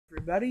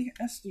everybody,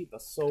 SD the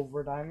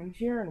Silver Diamond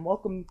here, and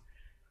welcome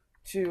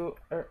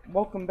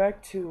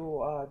back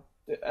to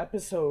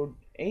episode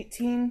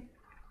 18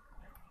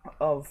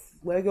 of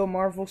Lego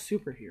Marvel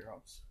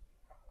Superheroes.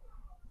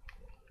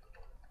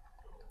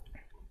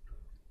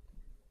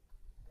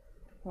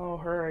 Oh,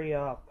 hurry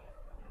up.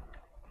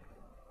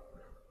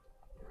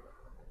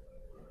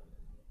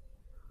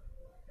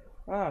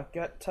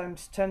 Got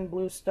times 10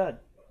 blue stud.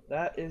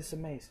 That is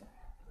amazing.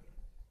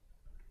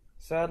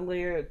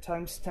 Sadly,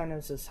 times 10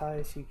 is as high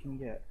as you can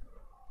get.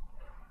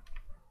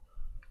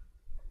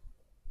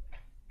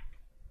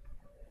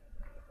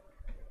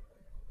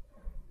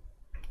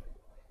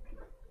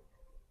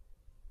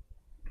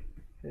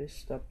 Okay,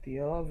 stop the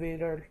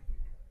elevator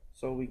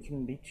so we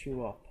can beat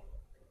you up.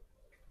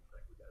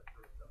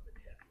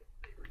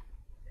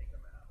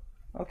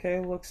 Okay,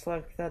 looks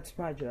like that's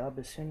my job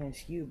as soon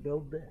as you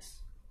build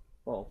this.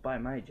 Well, by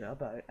my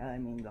job, I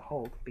mean the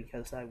Hulk,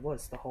 because I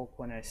was the Hulk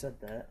when I said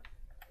that.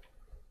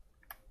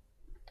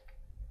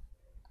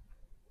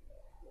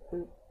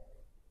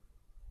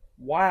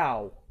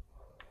 Wow.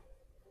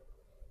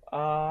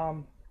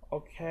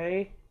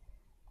 Okay.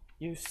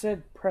 You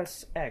said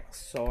press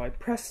X, so I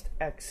pressed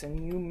X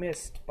and you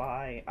missed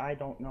by I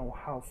don't know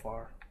how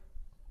far.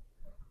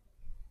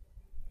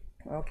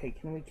 Okay,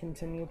 can we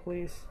continue,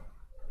 please?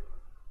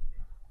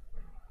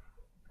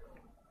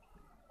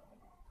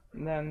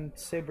 And then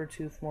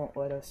Sabretooth won't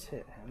let us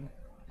hit him,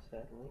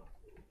 sadly.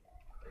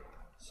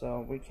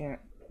 So we can't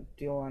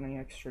deal any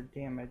extra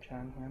damage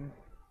on him.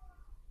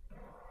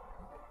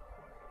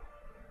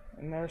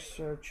 And there's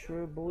our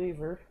true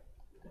believer.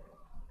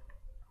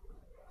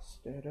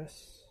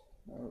 Status,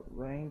 or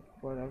rank,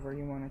 whatever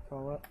you want to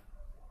call it.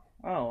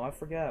 Oh, I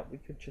forgot, we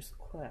could just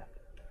clap.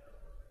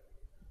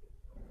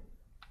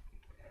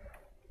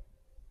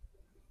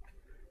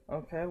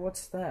 Okay,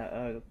 what's that?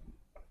 A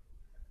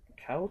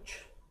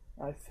couch?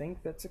 I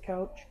think that's a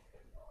couch.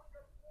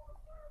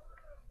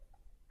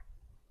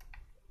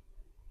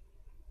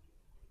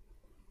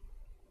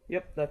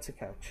 Yep, that's a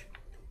couch.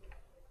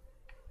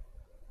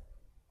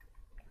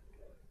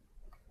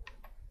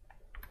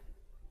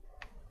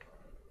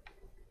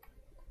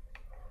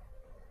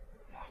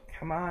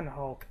 Come on,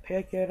 Hulk,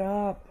 pick it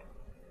up.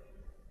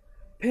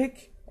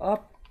 Pick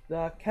up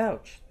the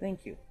couch.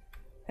 Thank you.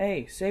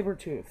 Hey,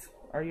 Sabretooth,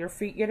 are your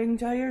feet getting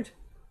tired?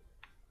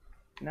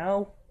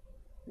 No?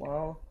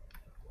 Well,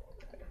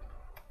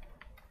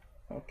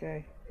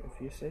 okay, if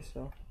you say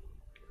so.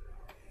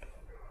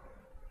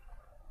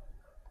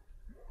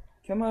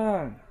 Come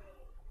on.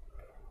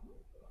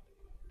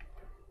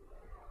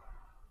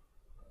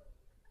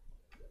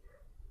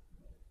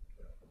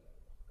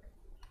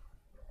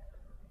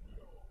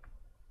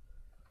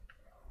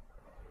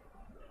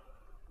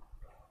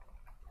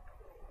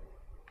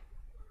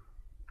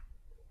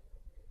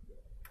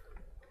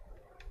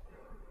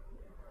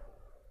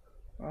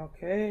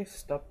 Okay,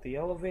 stop the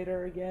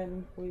elevator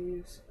again,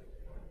 please.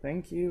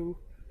 Thank you.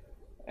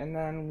 And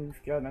then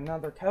we've got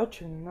another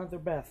couch and another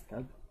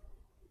bathtub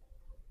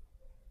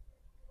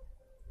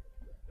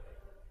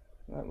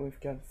that we've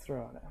got to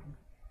throw at him.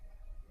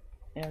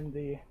 And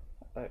the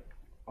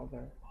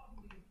other.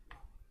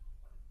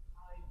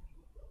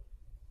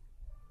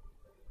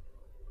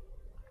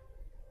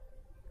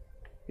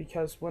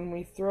 Because when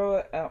we throw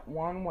it at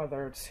one,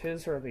 whether it's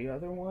his or the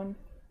other one,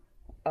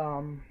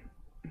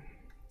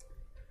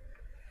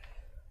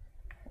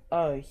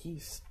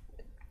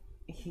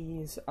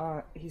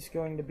 he's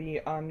going to be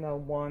on the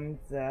one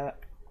that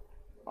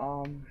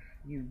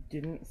you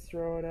didn't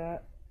throw it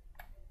at.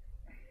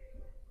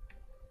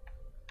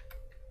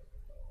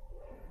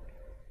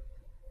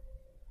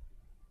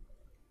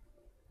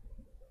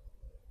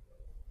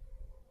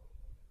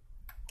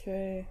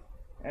 Okay.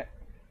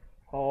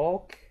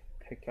 Hulk,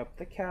 pick up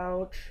the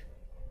couch.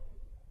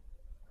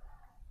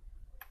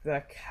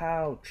 The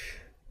couch.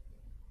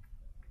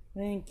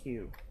 Thank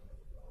you.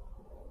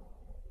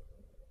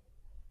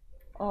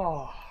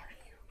 Oh, are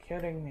you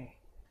kidding me?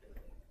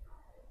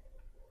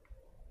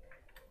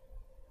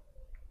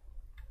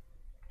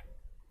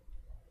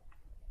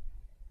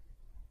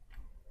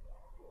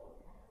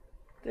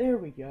 There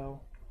we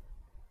go.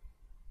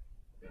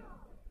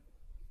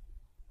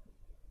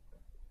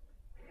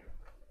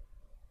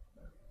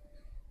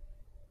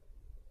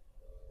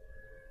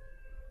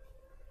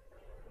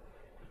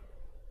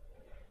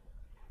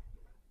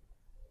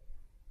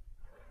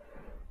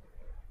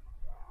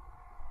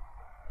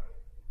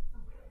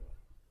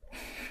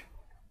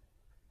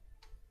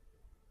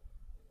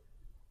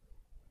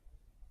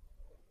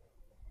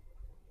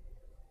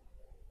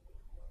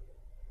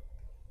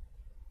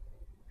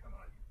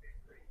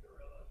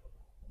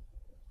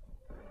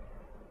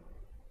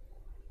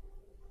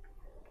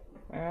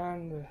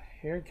 And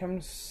here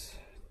comes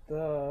the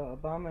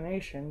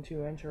Abomination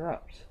to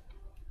interrupt.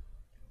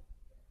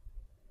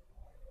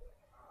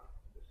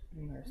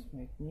 And there's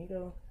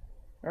Magneto.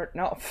 Or,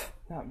 no,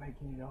 not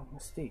Magneto,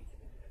 Mystique.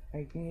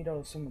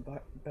 Magneto's in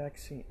the back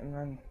seat. And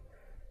then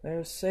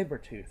there's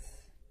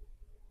Sabretooth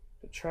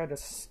to try to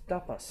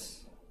stop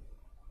us.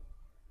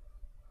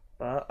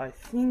 But I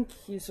think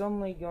he's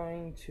only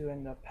going to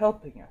end up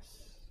helping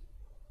us.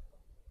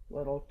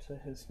 Little to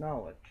his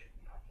knowledge.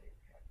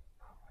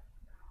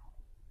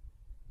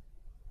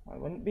 I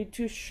wouldn't be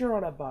too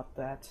sure about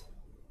that.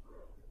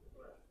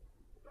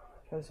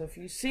 Because if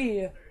you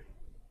see,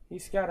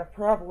 he's got a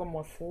problem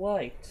with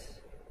light.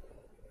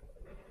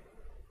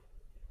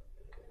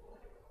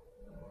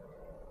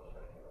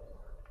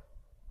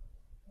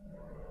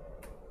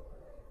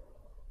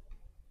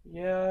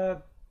 Yeah,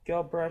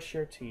 go brush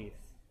your teeth.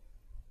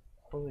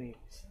 Please,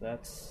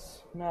 that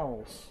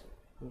smells.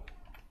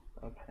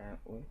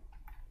 Apparently.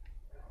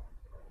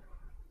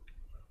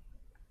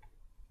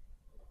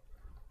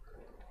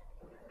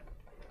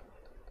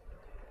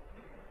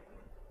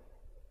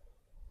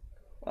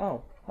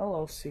 Oh,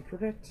 hello,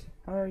 Secret.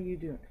 How are you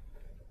doing?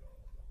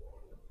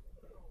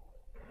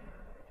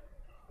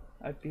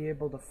 I'd be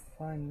able to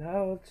find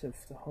out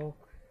if the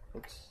Hulk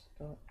would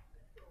stop.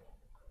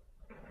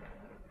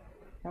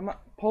 Come on,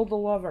 pull the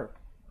lever.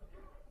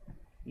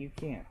 You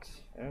can't.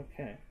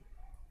 Okay.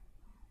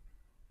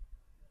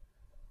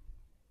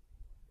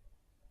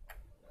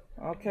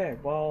 Okay,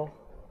 well,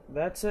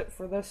 that's it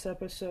for this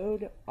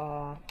episode.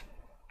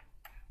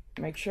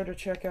 Make sure to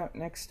check out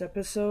next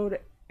episode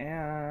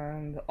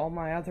and all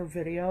my other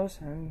videos,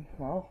 and,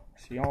 well,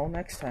 see you all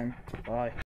next time. Bye.